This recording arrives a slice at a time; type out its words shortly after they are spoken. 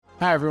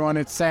Hi everyone,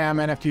 it's Sam,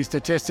 NFT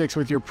Statistics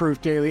with your Proof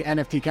Daily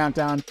NFT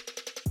Countdown.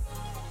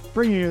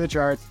 Bringing you the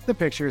charts, the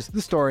pictures,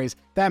 the stories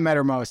that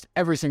matter most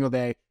every single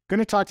day. Going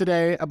to talk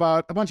today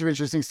about a bunch of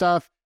interesting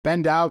stuff.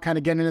 BendDAO kind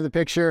of getting into the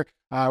picture.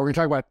 We're going to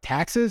talk about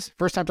taxes.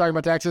 First time talking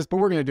about taxes, but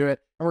we're going to do it.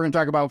 And we're going to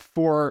talk about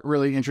 4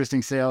 really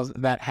interesting sales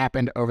that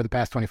happened over the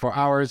past 24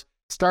 hours.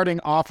 Starting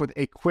off with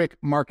a quick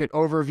market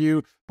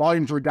overview.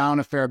 Volumes were down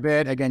a fair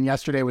bit. Again,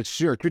 yesterday was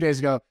 2 days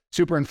ago,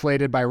 super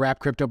inflated by wrap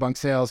CryptoPunk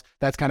sales.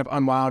 That's kind of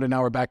unwound, and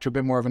now we're back to a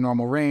bit more of a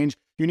normal range.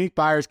 Unique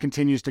buyers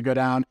continues to go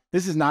down.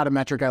 This is not a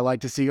metric I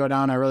like to see go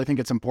down. I really think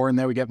it's important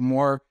that we get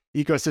more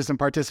ecosystem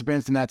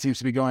participants, and that seems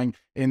to be going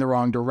in the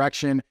wrong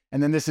direction.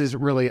 And then this is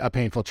really a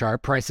painful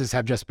chart. Prices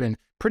have just been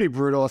pretty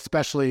brutal,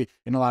 especially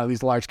in a lot of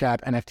these large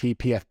cap NFT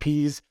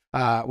PFPs.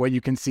 What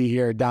you can see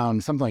here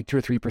down something like 2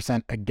 or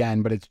 3%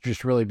 again, but it's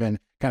just really been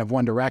kind of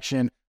one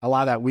direction. A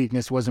lot of that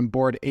weakness was in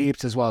Bored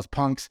Apes as well as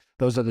Punks.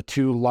 Those are the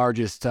 2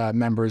 largest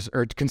members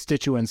or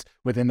constituents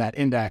within that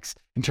index.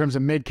 In terms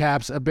of mid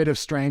caps, a bit of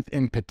strength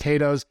in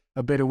Potatoes,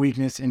 a bit of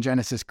weakness in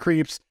Genesis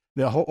Creeps.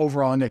 The whole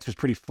overall index was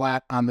pretty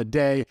flat on the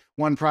day.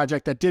 One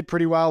project that did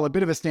pretty well, a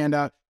bit of a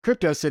standout,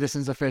 Crypto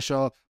Citizens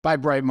Official by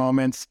Bright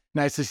Moments.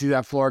 Nice to see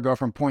that floor go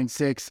from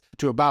 0.6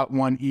 to about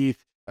 1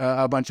 ETH.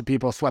 A bunch of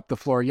people swept the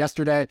floor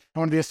yesterday. And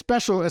one of the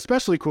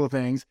especially cool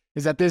things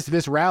is that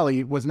this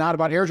rally was not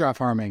about airdrop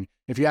farming.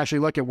 If you actually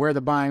look at where the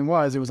buying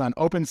was, it was on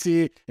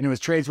OpenSea, and it was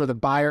trades where the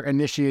buyer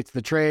initiates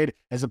the trade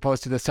as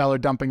opposed to the seller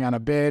dumping on a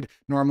bid.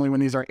 Normally,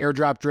 when these are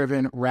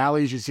airdrop-driven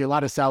rallies, you see a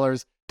lot of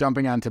sellers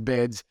dumping onto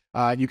bids.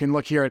 You can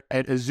look here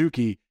at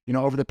Azuki.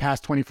 Over the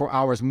past 24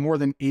 hours, more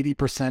than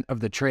 80%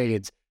 of the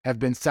trades have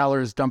been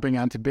sellers dumping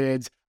onto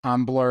bids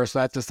on Blur. So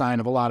that's a sign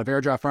of a lot of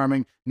airdrop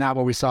farming, not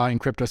what we saw in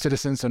Crypto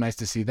Citizens. So nice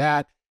to see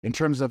that. In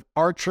terms of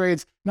art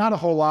trades, not a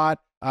whole lot.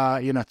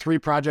 3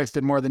 projects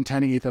did more than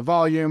 10 ETH of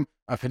volume.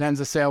 A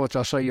Fidenza sale, which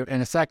I'll show you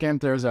in a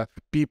second. There's a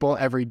Beeple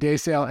everyday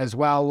sale as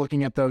well.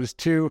 Looking at those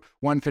 2,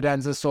 one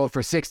Fidenza sold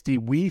for 60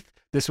 ETH.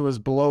 This was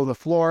below the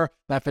floor.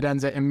 That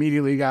Fidenza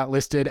immediately got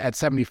listed at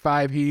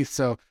 75 ETH.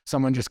 So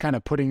someone just kind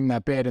of putting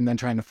that bid and then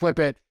trying to flip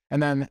it.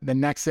 And then the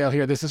next sale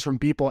here, this is from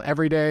Beeple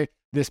Everyday.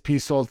 This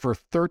piece sold for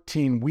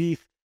 13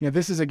 ETH.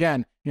 This is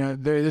again,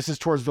 this is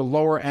towards the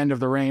lower end of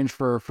the range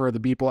for the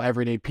Beeple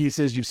Everyday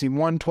pieces. You've seen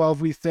 1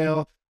 12 ETH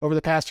sale over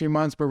the past few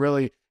months, but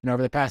really,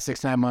 over the past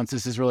 6-9 months,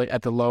 this is really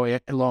at the low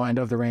end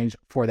of the range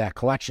for that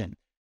collection.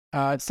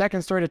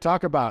 Second story to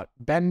talk about,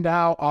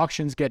 BendDAO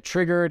auctions get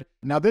triggered.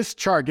 Now this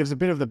chart gives a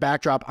bit of the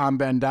backdrop on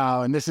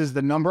BendDAO, and this is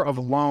the number of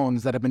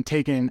loans that have been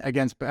taken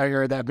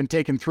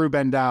through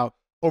BendDAO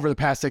over the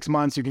past 6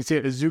 months. You can see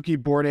it,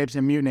 Azuki, Bored Apes,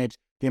 and Mutant Apes.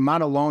 The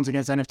amount of loans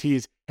against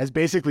NFTs has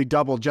basically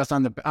doubled just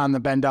on the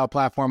BendDAO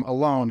platform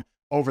alone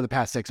over the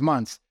past 6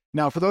 months.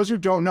 Now, for those who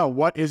don't know,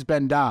 what is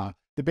BendDAO?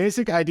 The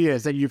basic idea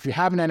is that if you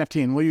have an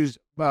NFT, and we'll use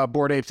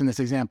Bored Apes in this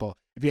example,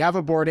 if you have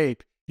a Bored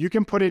Ape, you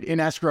can put it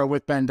in escrow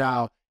with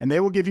BendDAO, and they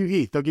will give you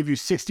ETH. They'll give you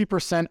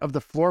 60% of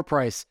the floor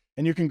price,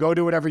 and you can go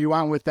do whatever you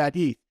want with that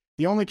ETH.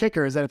 The only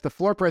kicker is that if the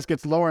floor price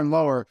gets lower and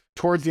lower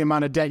towards the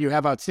amount of debt you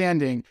have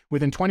outstanding,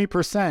 within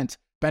 20%,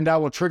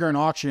 BendDAO will trigger an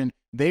auction.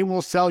 They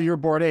will sell your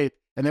Bored Ape,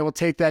 and they will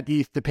take that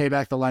ETH to pay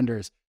back the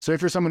lenders. So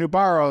if you're someone who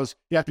borrows,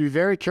 you have to be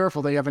very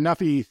careful that you have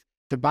enough ETH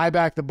to buy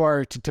back the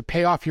bar to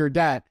pay off your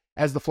debt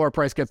as the floor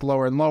price gets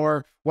lower and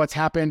lower. What's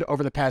happened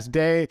over the past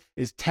day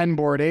is 10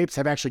 Bored Apes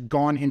have actually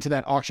gone into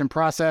that auction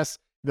process.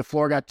 The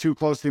floor got too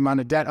close to the amount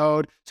of debt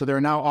owed. So there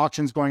are now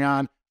auctions going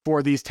on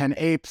for these 10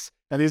 apes.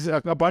 Now,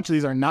 a bunch of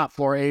these are not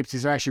floor apes.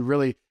 These are actually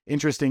really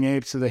interesting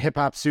apes. So the hip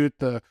hop suit,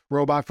 the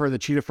robot fur, the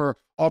cheetah fur,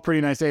 all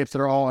pretty nice apes that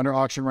are all under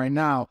auction right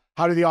now.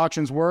 How do the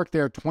auctions work?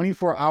 They're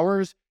 24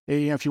 hours.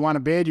 If you want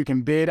to bid, you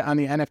can bid on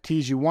the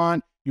NFTs you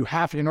want.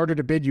 In order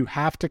to bid, you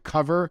have to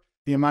cover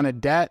the amount of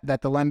debt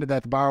that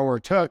the borrower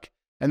took.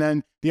 And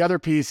then the other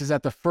piece is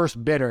that the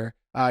first bidder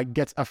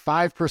gets a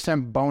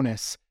 5%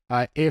 bonus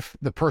if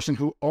the person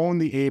who owned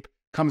the ape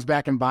comes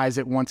back and buys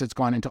it once it's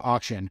gone into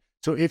auction.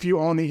 So if you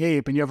own the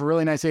ape and you have a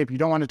really nice ape, you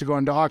don't want it to go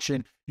into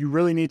auction, you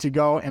really need to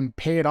go and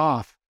pay it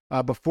off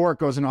before it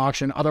goes into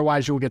auction.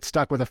 Otherwise, you'll get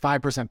stuck with a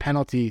 5%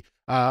 penalty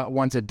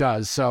once it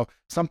does. So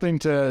something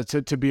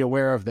to be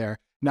aware of there.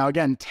 Now,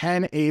 again,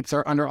 10 apes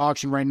are under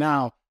auction right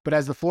now, but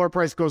as the floor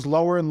price goes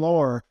lower and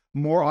lower,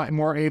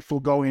 more apes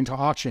will go into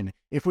auction.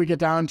 If we get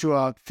down to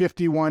a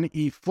 51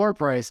 ETH floor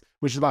price,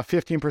 which is about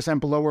 15%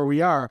 below where we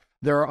are,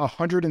 there are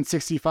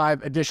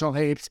 165 additional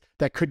apes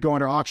that could go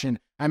under auction.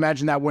 I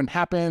imagine that wouldn't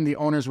happen. The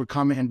owners would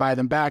come and buy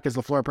them back as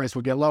the floor price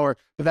would get lower.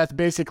 But that's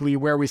basically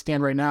where we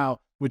stand right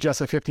now with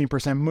just a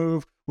 15%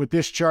 move. What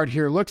this chart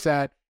here looks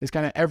at is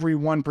kind of every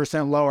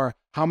 1% lower,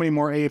 how many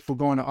more apes will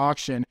go into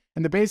auction.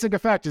 And the basic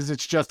effect is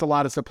it's just a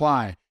lot of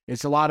supply.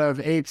 It's a lot of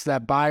apes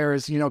that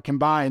buyers, can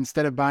buy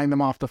instead of buying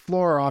them off the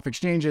floor or off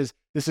exchanges.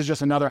 This is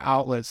just another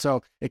outlet.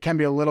 So it can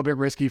be a little bit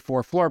risky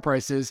for floor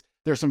prices.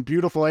 There's some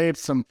beautiful apes,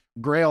 some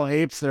grail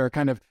apes that are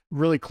kind of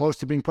really close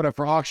to being put up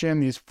for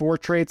auction. These 4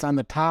 traits on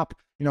the top,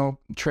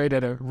 trade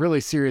at a really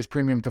serious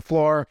premium to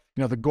floor.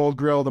 The gold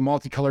grill, the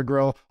multicolor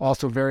grill,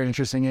 also very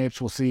interesting apes.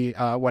 We'll see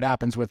what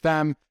happens with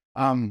them.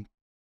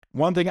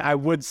 One thing I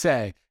would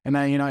say, and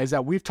then, is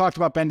that we've talked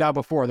about BendDAO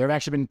before. There have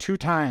actually been 2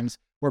 times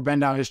where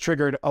BendDAO has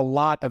triggered a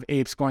lot of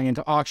apes going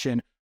into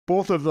auction.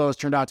 Both of those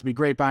turned out to be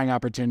great buying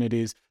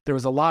opportunities. There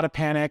was a lot of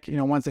panic.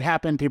 Once it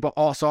happened, people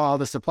all saw all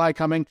the supply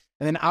coming.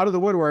 And then out of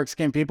the woodworks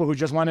came people who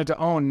just wanted to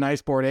own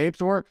nice Bored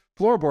Apes or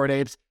floorboard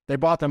apes. They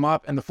bought them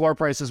up, and the floor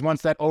prices,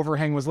 once that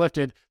overhang was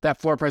lifted,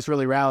 that floor price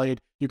really rallied.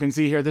 You can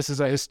see here, this is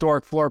a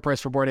historic floor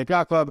price for Bored Ape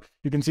Yacht Club.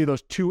 You can see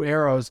those 2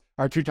 arrows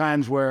are 2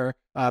 times where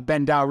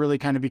BendDAO really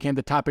kind of became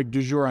the topic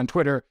du jour on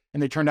Twitter,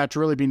 and they turned out to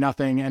really be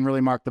nothing and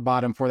really mark the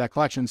bottom for that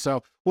collection.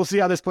 So we'll see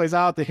how this plays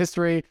out. The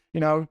history,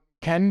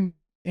 can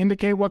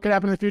indicate what could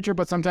happen in the future,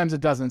 but sometimes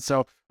it doesn't.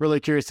 So really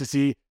curious to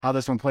see how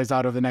this one plays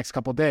out over the next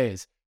couple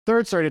days.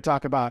 Third story to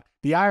talk about,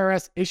 the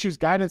IRS issues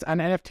guidance on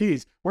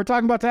NFTs. We're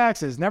talking about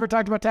taxes. Never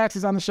talked about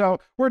taxes on the show.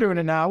 We're doing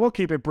it now. We'll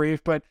keep it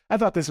brief, but I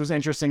thought this was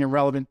interesting and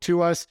relevant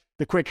to us.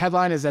 The quick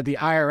headline is that the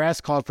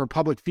IRS called for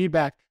public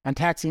feedback on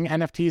taxing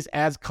NFTs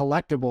as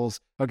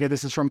collectibles. Okay,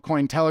 this is from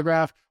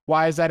Cointelegraph.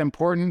 Why is that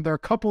important? There are a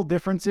couple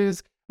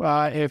differences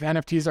if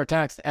NFTs are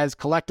taxed as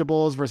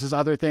collectibles versus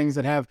other things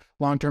that have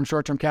long-term,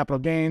 short-term capital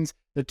gains.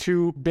 The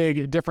 2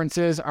 big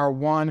differences are,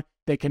 one,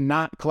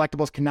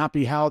 collectibles cannot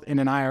be held in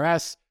an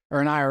IRS or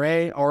an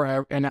IRA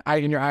or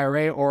in your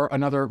IRA or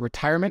another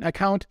retirement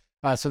account.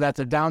 So that's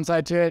a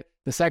downside to it.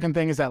 The second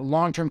thing is that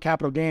long-term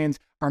capital gains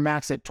are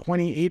maxed at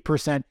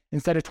 28%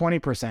 instead of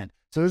 20%.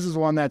 So this is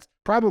one that's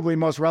probably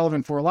most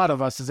relevant for a lot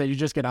of us, is that you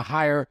just get a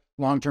higher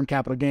long-term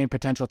capital gain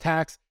potential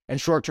tax,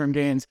 and short-term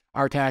gains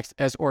are taxed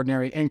as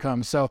ordinary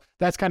income. So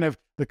that's kind of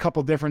the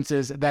couple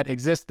differences that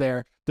exist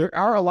there. There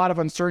are a lot of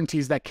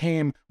uncertainties that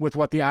came with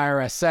what the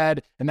IRS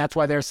said, and that's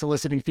why they're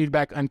soliciting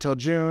feedback until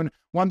June.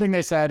 One thing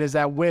they said is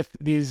that with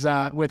these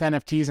with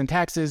NFTs and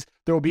taxes,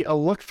 there will be a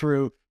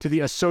look-through to the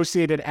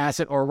associated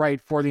asset or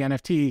right for the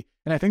NFT.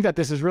 And I think that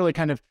this is really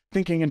kind of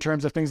thinking in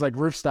terms of things like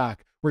Roofstock,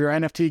 where your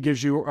NFT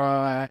gives you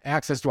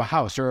access to a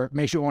house or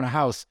makes you own a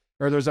house,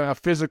 or there's a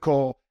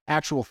physical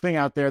actual thing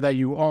out there that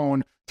you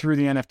own through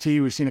the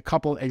NFT. We've seen a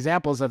couple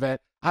examples of it.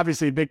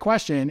 Obviously, a big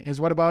question is,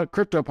 what about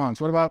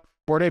CryptoPunks? What about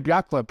Bored Ape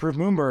Yacht Club, Proof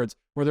Moonbirds,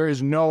 where there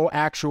is no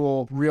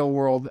actual real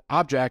world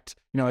object?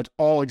 It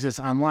all exists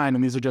online,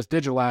 and these are just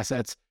digital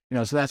assets.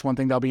 So that's one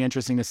thing that'll be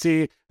interesting to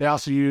see. They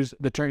also use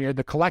the term,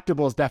 the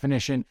collectibles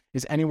definition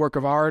is any work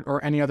of art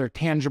or any other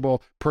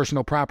tangible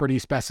personal property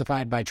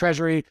specified by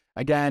Treasury.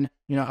 Again,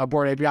 a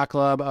Bored Ape Yacht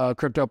Club, a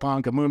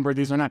CryptoPunk, a Moonbird,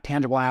 these are not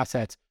tangible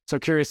assets. So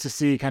curious to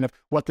see kind of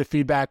what the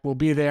feedback will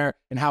be there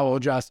and how it will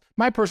adjust.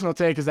 My personal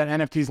take is that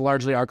NFTs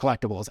largely are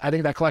collectibles. I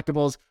think that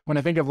collectibles, when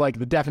I think of like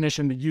the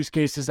definition, the use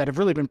cases that have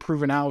really been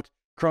proven out,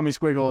 Chromie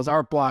Squiggles,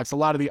 art blocks, a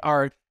lot of the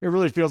art, it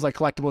really feels like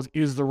collectibles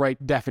is the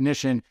right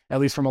definition, at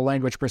least from a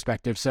language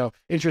perspective. So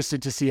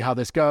interested to see how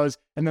this goes.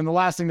 And then the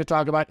last thing to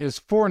talk about is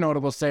 4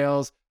 notable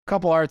sales, a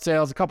couple art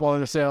sales, a couple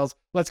other sales.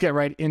 Let's get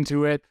right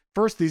into it.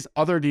 First, these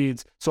other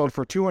deeds sold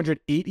for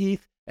 208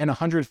 ETH and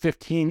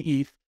 115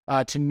 ETH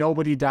to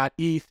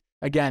nobody.eth.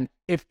 Again,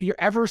 if you're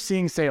ever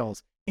seeing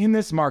sales in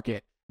this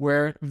market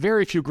where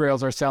very few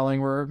grails are selling,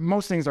 where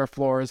most things are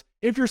floors,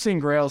 if you're seeing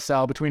grails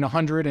sell between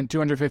 100 and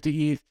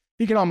 250 ETH,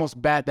 you can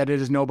almost bet that it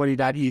is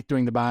nobody.eth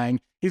doing the buying.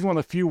 He's one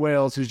of the few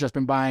whales who's just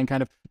been buying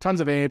kind of tons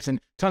of apes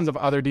and tons of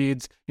other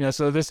deeds.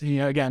 So this,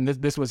 again,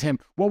 this was him.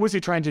 What was he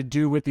trying to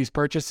do with these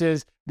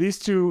purchases? These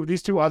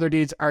two other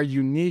deeds are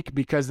unique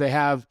because they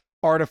have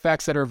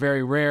artifacts that are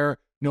very rare.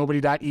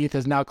 Nobody.eth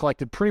has now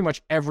collected pretty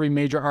much every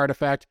major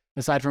artifact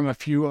aside from a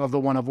few of the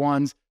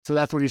one-of-ones. So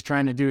that's what he's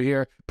trying to do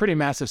here. Pretty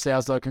massive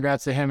sales, though.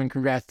 Congrats to him and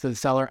congrats to the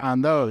seller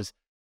on those.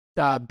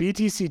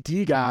 BTC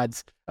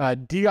DGods,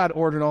 DGod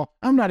Ordinal.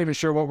 I'm not even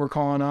sure what we're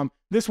calling them.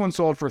 This one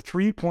sold for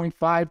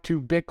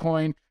 3.52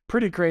 Bitcoin.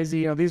 Pretty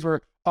crazy. These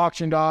were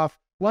auctioned off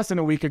less than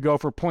a week ago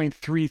for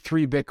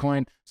 0.33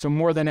 Bitcoin. So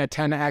more than a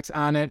 10x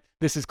on it.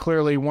 This is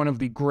clearly one of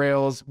the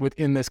grails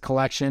within this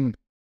collection.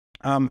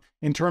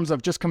 In terms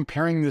of just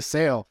comparing the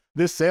sale,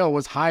 this sale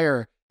was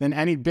higher than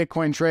any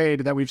Bitcoin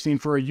trade that we've seen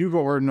for a Yuga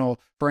Ordinal,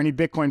 for any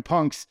Bitcoin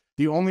punks.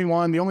 The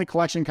only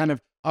collection kind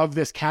of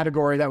this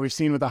category that we've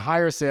seen with a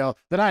higher sale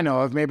that I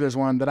know of, maybe there's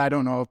one that I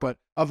don't know of, but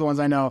of the ones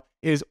I know,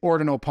 is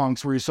Ordinal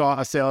punks, where you saw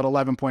a sale at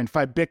 11.5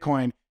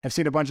 Bitcoin. I've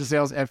seen a bunch of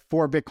sales at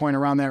 4 Bitcoin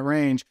around that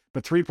range,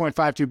 but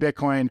 3.52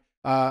 Bitcoin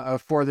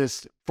for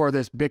this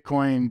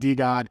Bitcoin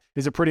DGod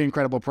is a pretty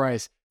incredible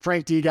price.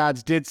 Frank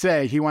DGods did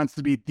say he wants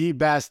to be the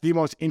best, the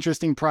most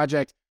interesting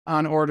project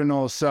on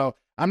Ordinals. So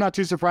I'm not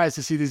too surprised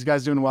to see these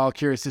guys doing well.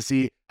 Curious to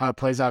see how it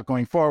plays out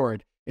going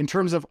forward. In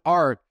terms of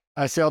art,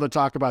 a sale to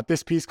talk about,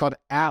 this piece called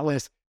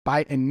Atlas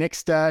by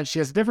Enixta. She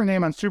has a different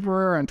name on Super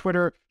Rare on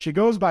Twitter. She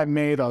goes by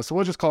May though, so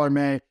we'll just call her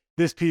May.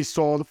 This piece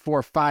sold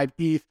for 5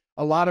 ETH.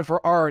 A lot of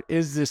her art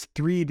is this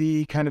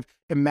 3D kind of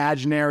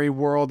imaginary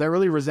world that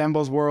really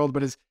resembles world,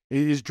 but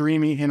is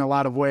dreamy in a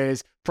lot of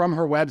ways. From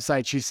her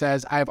website, she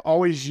says, "I have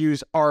always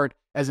used art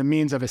as a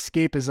means of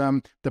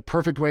escapism, the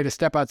perfect way to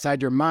step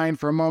outside your mind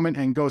for a moment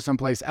and go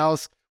someplace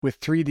else. With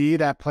 3D,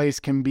 that place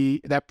can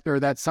be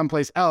that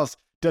someplace else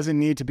doesn't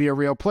need to be a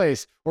real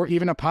place or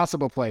even a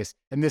possible place.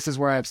 And this is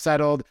where I've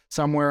settled,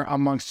 somewhere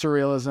amongst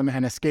surrealism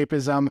and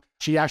escapism.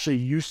 She actually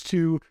used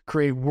to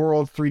create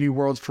 3D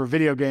worlds for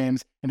video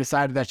games and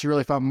decided that she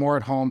really felt more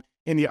at home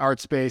in the art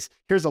space.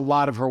 Here's a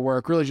lot of her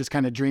work, really just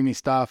kind of dreamy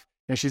stuff.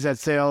 And she's had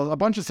sales, a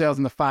bunch of sales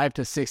in the 5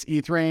 to 6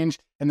 ETH range.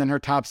 And then her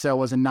top sale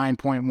was a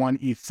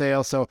 9.1 ETH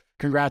sale. So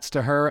congrats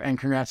to her and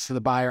congrats to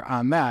the buyer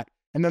on that.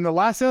 And then the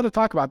last sale to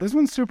talk about, this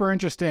one's super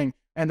interesting.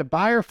 And the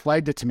buyer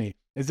flagged it to me,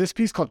 is this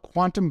piece called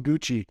Quantum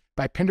Gucci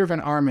by Pinder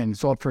van Arman,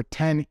 sold for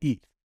 10 ETH.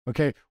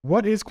 Okay,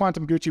 what is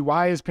Quantum Gucci?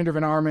 Why is Pinder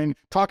van Arman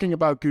talking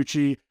about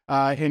Gucci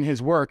in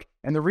his work?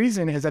 And the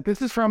reason is that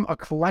this is from a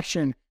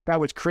collection that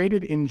was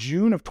created in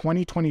June of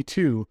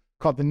 2022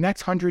 called The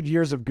Next 100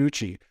 Years of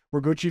Gucci,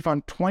 where Gucci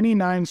found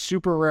 29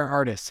 super rare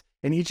artists,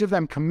 and each of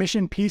them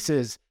commissioned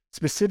pieces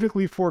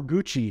specifically for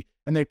Gucci,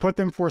 and they put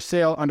them for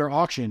sale under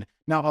auction.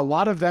 Now, a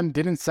lot of them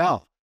didn't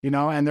sell,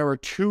 and there were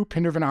 2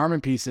 Pinder van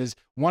Arman pieces.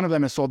 One of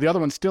them is sold. The other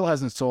one still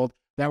hasn't sold,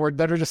 that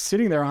are just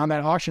sitting there on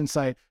that auction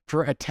site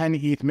for a 10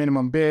 ETH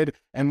minimum bid.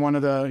 And one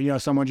of the,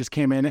 someone just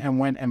came in and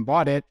went and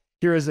bought it.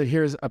 Here's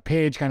a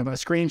page, kind of a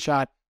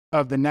screenshot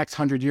of the Next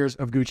 100 Years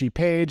of Gucci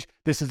page.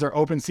 This is their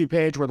OpenSea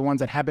page where the ones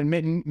that have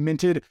been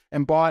minted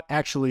and bought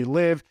actually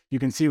live. You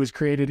can see it was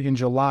created in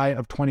July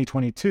of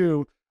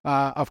 2022.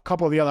 A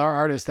couple of the other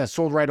artists that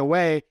sold right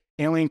away.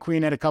 Alien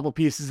Queen had a couple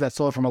pieces that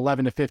sold from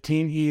 11 to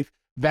 15 ETH.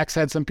 Vex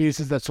had some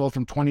pieces that sold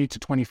from 20 to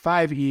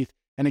 25 ETH.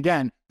 And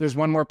again, there's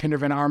one more Pinder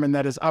van Arman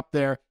that is up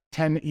there,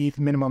 10 ETH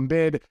minimum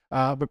bid,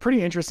 but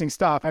pretty interesting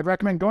stuff. I'd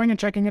recommend going and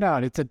checking it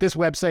out. It's at this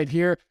website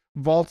here,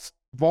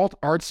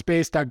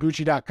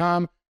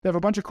 vaultartspace.gucci.com. They have a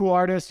bunch of cool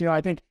artists.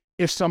 I think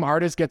if some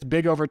artist gets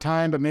big over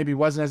time, but maybe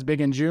wasn't as big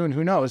in June,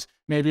 who knows?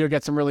 Maybe you'll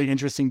get some really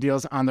interesting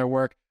deals on their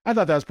work. I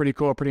thought that was pretty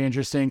cool, pretty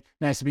interesting.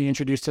 Nice to be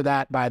introduced to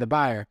that by the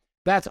buyer.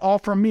 That's all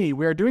from me.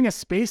 We are doing a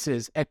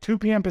Spaces at 2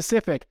 p.m.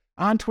 Pacific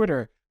on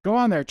Twitter. Go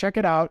on there, check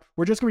it out.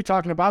 We're just going to be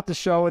talking about the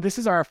show. This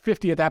is our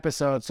 50th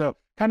episode, so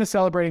kind of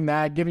celebrating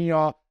that, giving you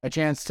all a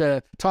chance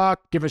to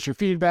talk, give us your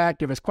feedback,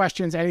 give us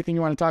questions, anything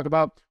you want to talk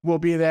about, we'll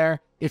be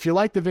there. If you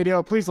like the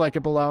video, please like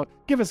it below,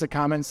 give us a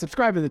comment,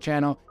 subscribe to the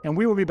channel, and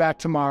we will be back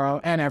tomorrow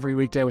and every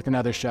weekday with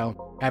another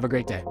show. Have a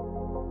great day.